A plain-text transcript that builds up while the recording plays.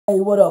Hey,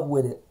 what up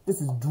with it?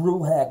 This is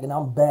Drew Hack, and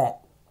I'm back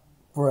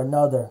for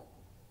another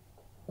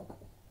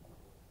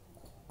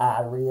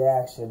odd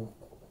reaction.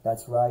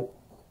 That's right.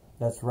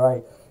 That's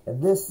right.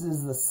 And this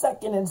is the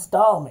second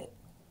installment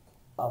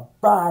of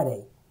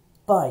Friday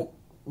Fight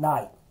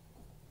Night,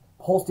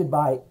 hosted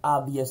by,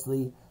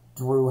 obviously,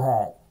 Drew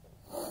Hack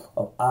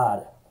of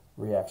Odd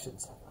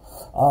Reactions.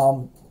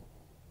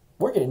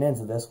 We're getting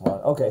into this one.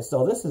 Okay,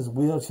 so this is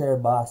wheelchair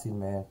boxing,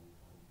 man.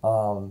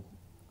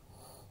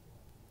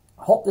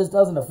 Hope this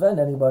doesn't offend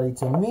anybody.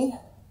 To me,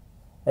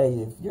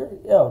 hey, if you're,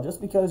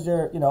 just because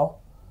you're, if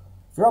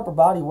your upper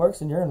body works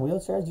and you're in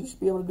wheelchairs, you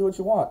should be able to do what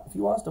you want. If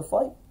you want us to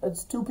fight,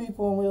 it's two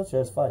people in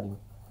wheelchairs fighting.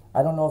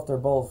 I don't know if they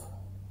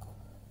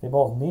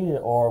both need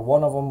it, or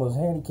one of them was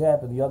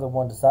handicapped and the other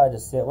one decided to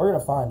sit. We're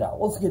gonna find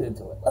out. Let's get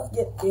into it. Let's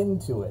get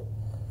into it.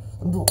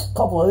 I'll do a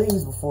couple of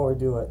these before we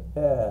do it.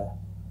 Yeah.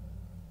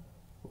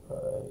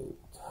 Right.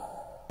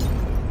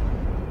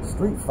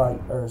 Street fight,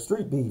 or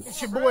street beef.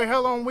 It's your boy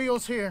Hell on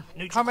Wheels here,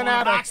 coming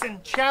out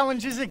of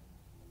challenges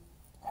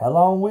Hell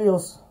on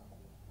Wheels.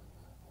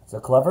 It's a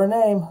clever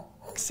name.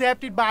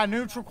 Accepted by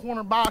Neutral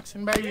Corner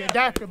Boxing, baby.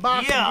 Adaptive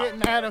Boxing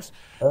getting at us.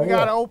 We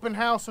got an open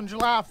house on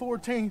July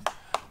 14th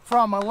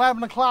from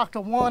 11 o'clock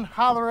to 1.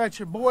 Holler at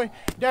your boy.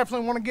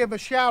 Definitely want to give a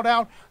shout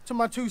out to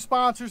my two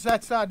sponsors.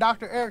 That's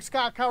Dr. Eric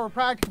Scott,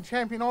 chiropractic and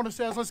champion owner,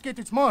 says, let's get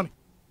this money.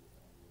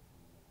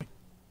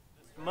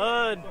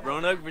 Mud,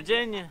 Roanoke,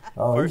 Virginia.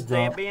 Oh, first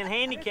day of being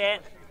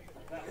handicapped.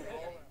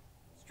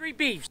 Street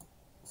beefs.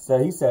 So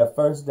he said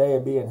first day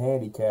of being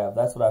handicapped.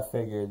 That's what I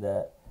figured.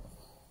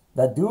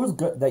 That dude's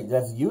good.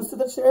 That's used to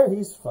the chair.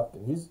 He's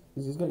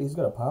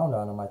gonna pound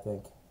on him, I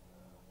think.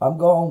 I'm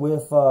going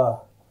with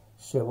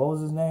shit. What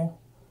was his name?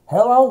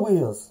 Hell on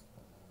Wheels.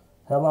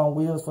 Hell on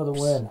Wheels for the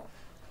win.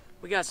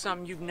 We got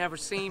something you've never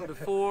seen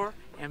before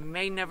and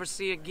may never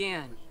see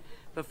again.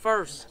 But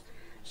first,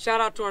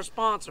 shout out to our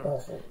sponsor,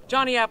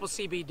 Johnny Apple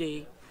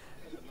CBD.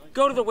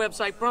 Go to the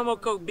website, promo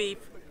code BEEF,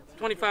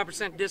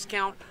 25%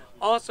 discount.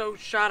 Also,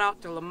 shout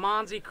out to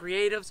Lamonzi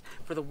Creatives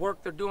for the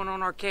work they're doing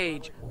on our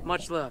cage.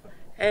 Much love.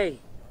 Hey,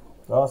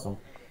 awesome.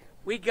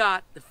 We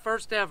got the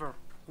first ever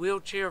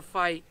wheelchair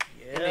fight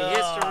in the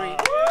history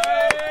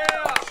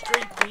of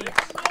Street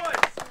Beefs.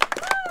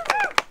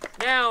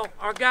 Now,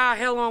 our guy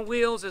Hell on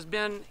Wheels has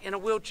been in a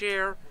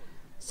wheelchair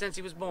since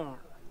he was born.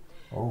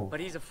 Oh. But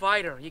he's a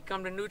fighter. He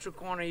come to Neutral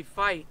Corner, he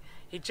fight.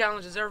 He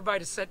challenges everybody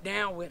to sit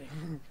down with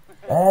him.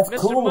 That's Mr.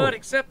 cool. Mudd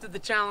accepted the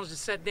challenge to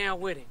sit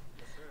down with him.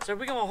 So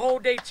we're going to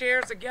hold their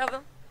chairs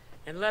together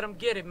and let them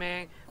get it,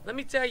 man. Let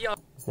me tell y'all.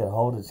 He said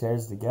hold the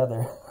chairs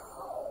together.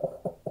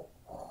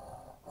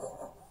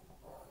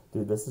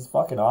 Dude, this is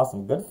fucking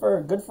awesome. Good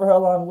for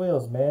Hell on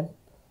Wheels, man.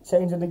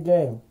 Changing the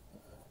game.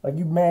 Like,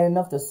 you man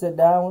enough to sit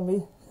down with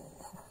me?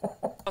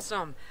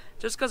 Something.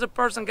 Just because a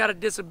person got a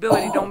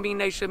disability don't mean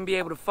they shouldn't be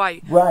able to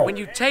fight. Right. When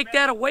you take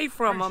that away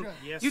from them,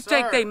 you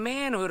take their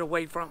manhood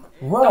away from them.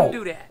 Right. Don't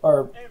do that.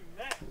 Or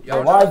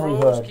their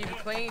livelihood. Keep it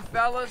clean,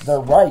 fellas. Their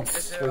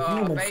rights. Their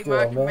human obey still,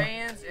 my man.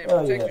 commands and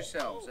protect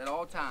yourselves at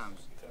all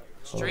times.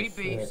 Street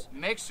beefs,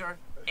 mixer,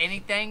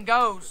 anything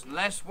goes.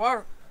 Less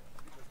work.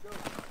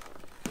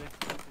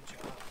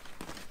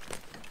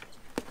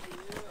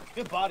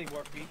 Good body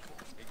work, B.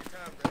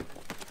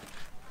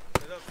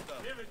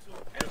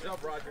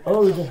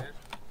 Oh, yeah.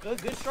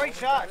 Good straight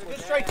shots. Good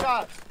straight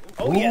shots.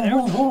 Oh, yeah, there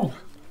we go.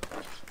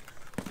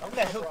 I'm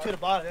that hook to the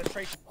body. That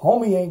straight.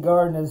 Homie ain't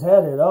guarding his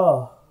head at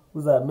all.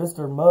 Who's that,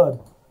 Mr.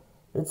 Mudd?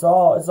 It's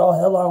all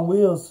Hell on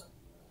Wheels.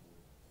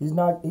 He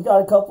got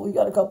a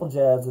couple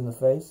jabs in the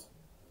face.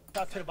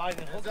 Shot to the body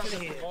and hook to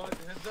the head.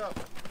 Hands up.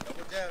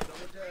 Double jab.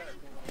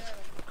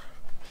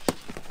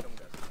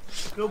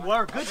 Good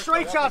work. Good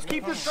straight shots.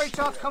 Keep your straight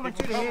shots coming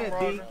to the head,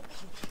 D.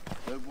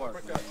 Good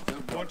work, man.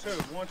 Good work.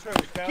 1, 2.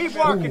 Keep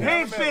working.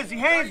 Hands busy.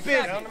 Hands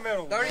busy. Down the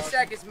middle. 30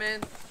 seconds,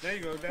 man. There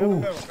you go. Down the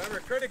middle. Remember,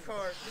 credit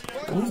card.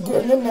 He's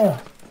getting in there.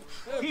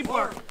 Keep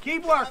working.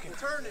 Keep working.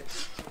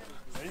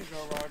 There you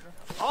go, Roger.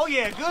 Oh,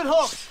 yeah. Good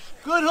hooks.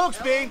 Good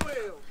hooks, B.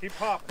 Keep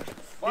popping.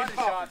 Body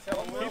shots.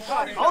 Keep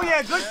popping. Oh,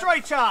 yeah. Good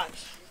straight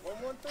shots.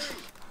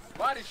 1-1-3.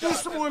 Body Do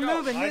shots. some more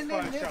moving. Nice In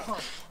body there.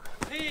 shot.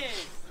 10,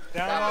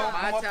 Down low,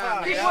 come up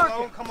high. Keep Down working.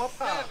 low, come up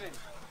high. 7,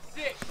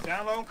 6,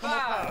 Down low, come up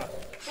high.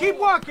 Keep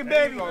working,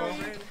 baby.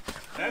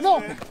 That's No.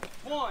 it.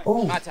 1.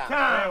 Ooh. My time.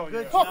 Time.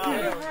 Good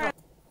job.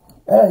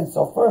 Hey,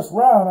 so first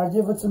round, I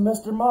give it to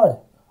Mr. Mudd.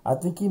 I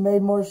think he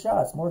made more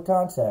shots, more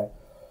contact.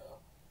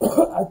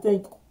 I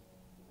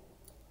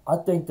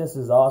think this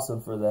is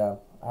awesome for them.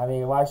 I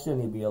mean, why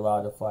shouldn't he be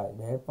allowed to fight,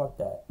 man? Fuck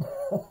that.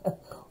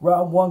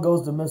 Round 1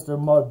 goes to Mr.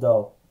 Mudd,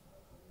 though.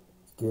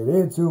 Let's get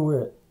into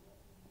it.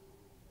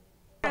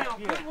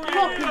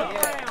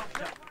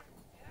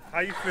 How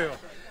you feel?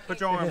 Put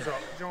your arms up.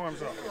 Put your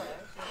arms up.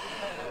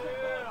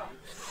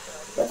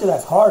 Actually,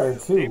 that's harder,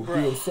 too. Deep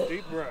breath.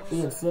 Deep breath.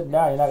 Being sitting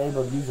down, you're not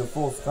able to use your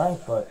full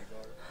strength, but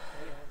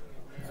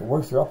it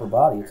works your upper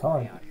body a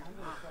ton.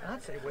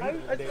 I'd say wait.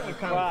 You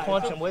kind of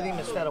punch him with him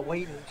instead of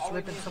waiting,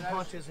 slipping some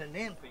punches, and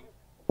then.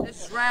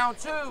 This is round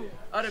 2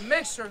 of the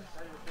mixer.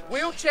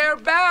 Wheelchair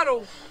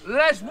battle.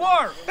 Let's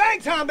work. Bang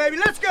time, baby.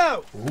 Let's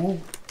go. Ooh.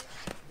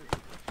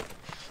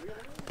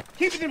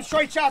 Keep them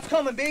straight shots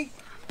coming, B.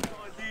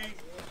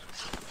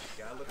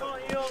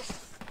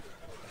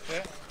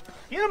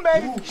 Get him,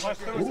 baby. Punch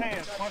through his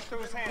hands. Punch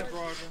through his hands,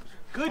 Roger.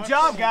 Good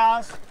job,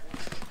 guys.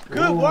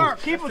 Good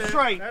work. Keep them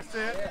straight. That's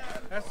it.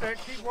 That's it.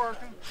 Keep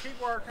working.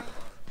 Keep working.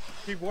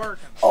 Keep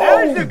working.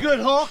 There's the good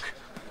hook.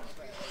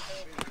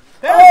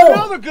 There's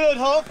another good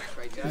hook.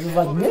 He's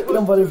like nicking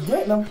him, but he's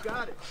getting him.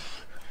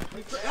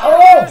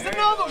 There's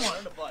another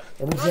one.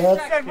 And he's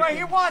just, Hey, right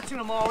here watching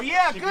them all.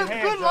 Yeah,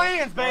 good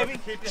lands, baby.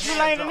 You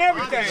landing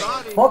everything.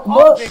 fuck him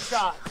All up. big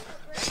shots.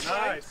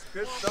 Nice.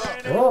 Good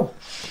stuff. Oh.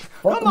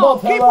 Fuck Come him on,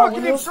 up, keep hell on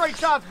working them wheels. straight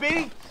shots,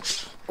 B.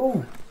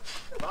 Ooh.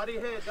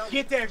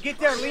 Get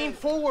there. Lean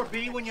forward,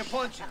 B, when you're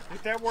punching.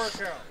 Get that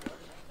workout.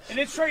 And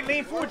then straight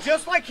lean forward,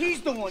 just like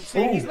he's doing.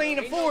 See, he's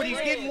leaning forward.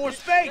 He's getting more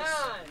space.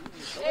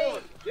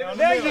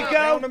 There you go.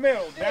 Down the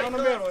middle. Down the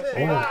middle.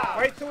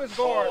 Right through his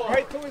guard.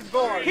 Right through his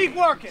guard. Keep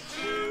working.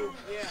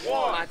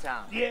 My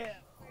time. Yeah.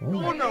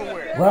 Going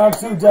nowhere. Round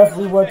 2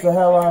 definitely went to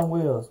hell on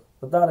wheels.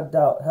 Without a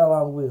doubt, hell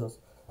on wheels.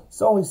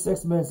 It's only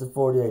 6 minutes and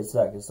 48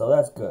 seconds, so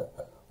that's good.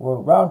 We're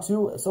round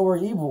 2, so we're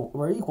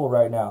equal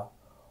right now.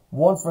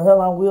 1 for hell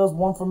on wheels,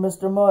 1 for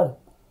Mr. Mud.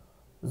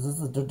 Is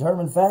this a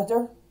determined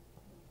factor?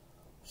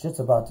 Shit's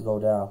about to go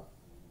down.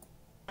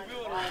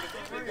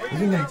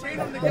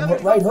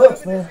 Them right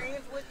hooks, man.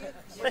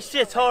 That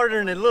shit's harder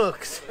than it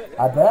looks.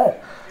 I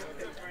bet.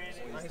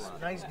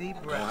 Nice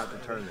deep breath.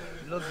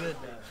 You look good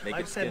now. Like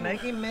I said,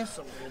 make him miss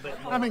a little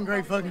bit more. I'm in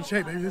great fucking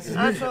shape, baby. This is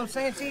That's what I'm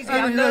saying. It's easy.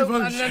 I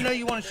know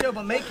you want to show,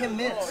 but make him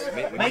miss.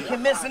 Make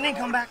him miss and then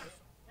come back.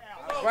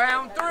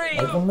 Round 3.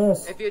 Make him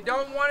miss. If you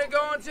don't want to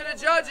go into the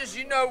judges,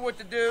 you know what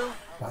to do.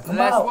 Knock him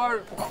Let's out.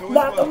 work.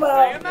 Knock him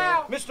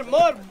out. Mr.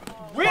 Mud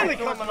really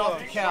coming off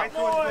the couch.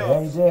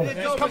 Yeah, he did.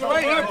 He's coming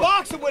right here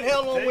boxing with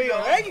hell on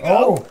wheel. There you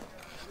go. Oh.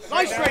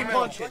 Nice straight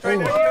punching.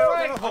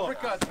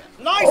 Uppercut.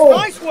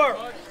 Nice work.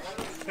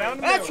 Down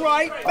the That's middle.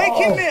 right. Make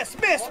him miss.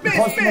 Punch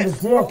him in the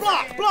dick. Or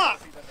block.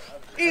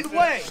 Either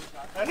way.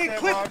 And then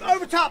clip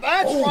over top.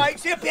 That's right.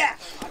 Zip that.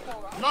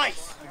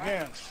 Nice.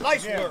 Again.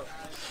 Nice Again. work.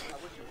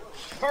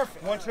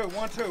 Perfect. 1, 2,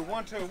 1, 2,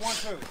 1, 2, 1,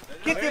 2.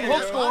 Get them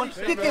hooks going.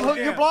 Get them hooks.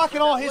 You're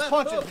blocking all his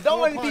punches.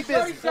 Don't let him be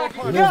busy. He is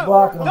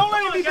blocking him. Don't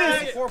let him be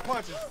busy. 4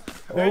 punches.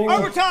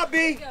 Over top,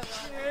 B.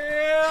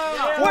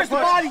 Where's the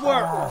body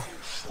work?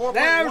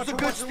 There's a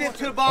good stiff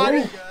to the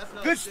body.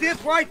 Good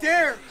stiff right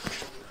there.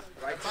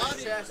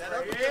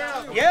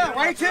 Yeah,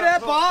 right to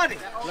that body.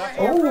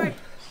 Oh.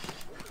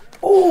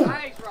 Oh.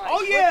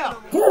 Oh, yeah.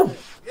 Get him.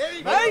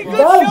 Hey, good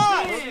Done.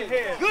 shots.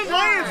 Good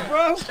lands,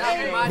 bro.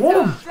 Get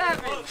him.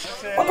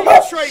 7,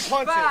 Good straight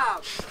punching.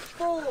 5,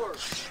 4,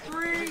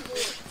 3,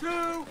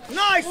 2,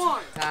 Nice.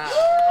 1.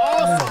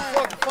 Awesome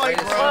fucking fight,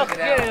 bro.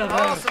 Awesome.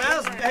 Awesome.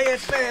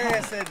 That's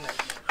badass, isn't it?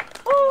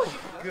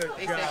 Good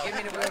He job. said, give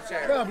me the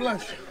wheelchair. God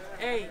bless you.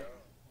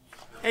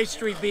 Hey,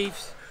 Street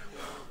Beefs.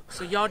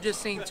 So y'all just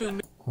seen 2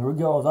 minutes. Here we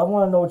go. I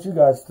want to know what you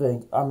guys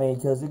think. I mean,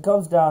 because it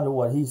comes down to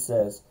what he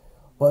says.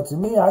 But to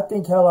me, I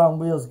think Hell on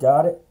Wheels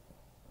got it.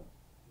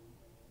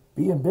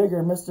 Being bigger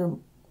than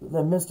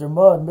Mr.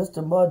 Mud.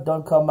 Mr. Mud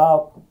done come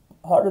out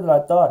harder than I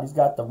thought. He's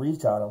got the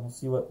reach on him.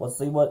 Let's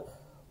see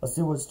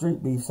what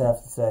Street Beefs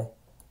have to say.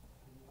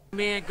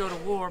 Men go to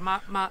war.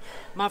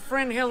 My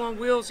friend Hell on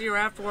Wheels here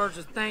afterwards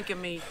was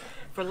thanking me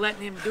for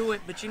letting him do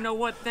it. But you know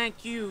what?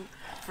 Thank you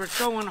for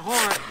showing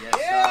heart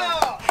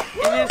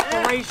and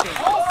inspiration.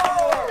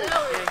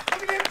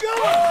 Look at him go.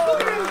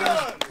 Look at him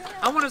go.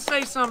 I want to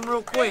say something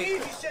real quick.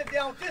 Easy sit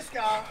down with this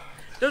guy.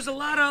 There's a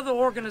lot of other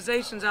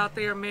organizations out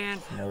there, man,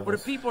 where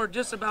the people are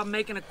just about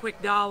making a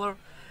quick dollar,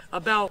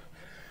 about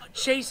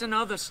chasing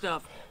other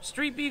stuff.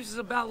 Street Beefs is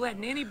about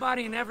letting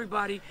anybody and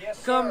everybody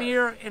come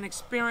here and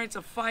experience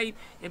a fight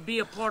and be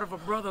a part of a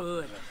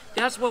brotherhood.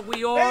 That's what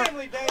we are.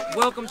 Family, baby.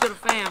 Welcome to the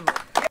family.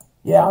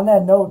 Yeah, on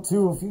that note,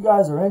 too, if you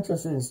guys are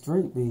interested in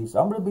Street Beefs,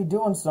 I'm going to be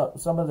doing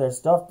some of their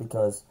stuff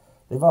because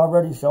they've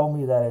already shown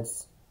me that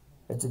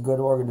it's a good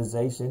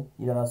organization.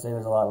 You know what I'm saying?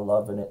 There's a lot of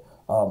love in it.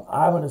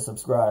 I'm going to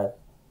subscribe.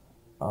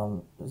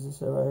 Is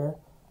this it right here?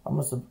 I'm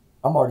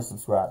already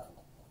subscribed.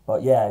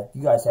 But yeah, if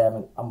you guys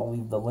haven't, I'm going to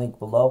leave the link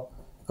below.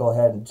 Go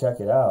ahead and check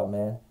it out,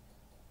 man.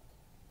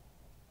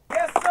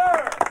 Yes,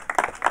 sir.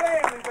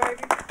 Family,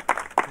 baby.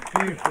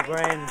 Beautiful,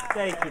 Brandon.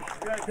 Thank you.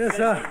 Yes,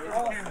 sir.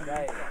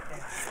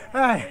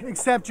 Hey,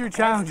 accept your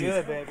challenges.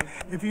 Good, baby.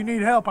 If you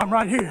need help, I'm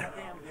right here.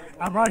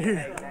 I'm right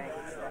here.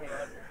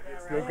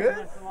 You're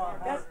good?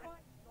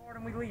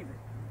 And we leave it.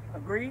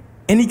 Agreed?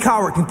 Any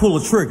coward can pull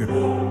a trigger,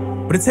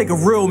 but it take a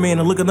real man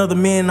to look another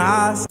man in the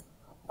eyes.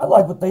 I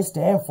like what they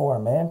stand for,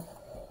 man.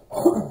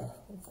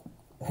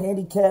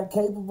 Handicap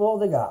capable,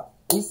 they got.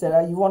 He said,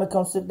 hey, you want to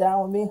come sit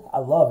down with me? I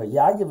love it.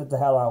 Yeah, I give it to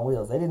Hell on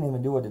Wheels. They didn't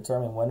even do a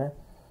determined winner.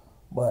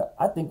 But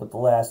I think with the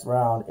last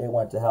round, it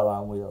went to Hell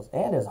on Wheels.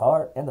 And his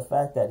heart, and the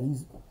fact that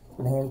he's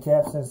been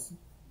handicapped since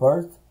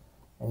birth,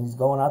 and he's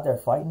going out there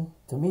fighting.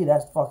 To me,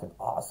 that's fucking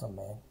awesome,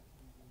 man.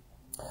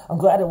 I'm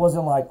glad it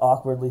wasn't, like,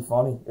 awkwardly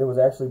funny. It was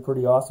actually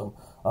pretty awesome.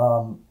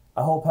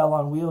 I hope Hell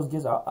on Wheels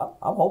gets.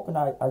 I'm hoping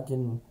I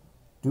can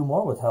do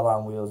more with Hell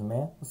on Wheels,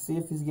 man. Let's see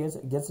if he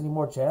gets any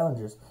more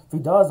challengers. If he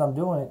does, I'm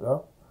doing it,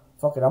 bro.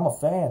 Fuck it, I'm a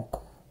fan.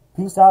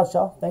 Peace out,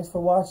 y'all. Thanks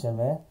for watching,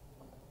 man.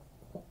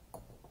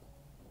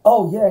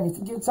 Oh, yeah, and if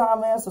you get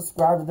time, man,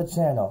 subscribe to the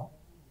channel.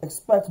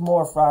 Expect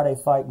more Friday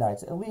Fight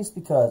Nights, at least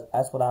because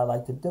that's what I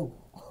like to do.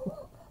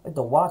 I like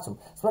to watch them,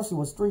 especially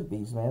with Street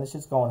Beefs, man. This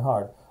shit's going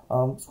hard.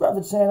 Subscribe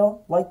to the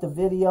channel, like the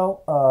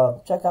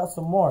video, check out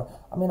some more.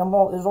 I mean,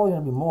 there's only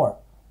going to be more.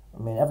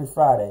 I mean, every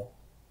Friday,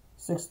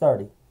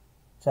 6:30.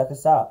 Check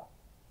us out.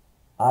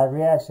 Odd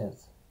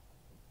Reactions.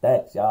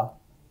 Thanks, y'all.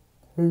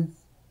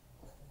 Peace.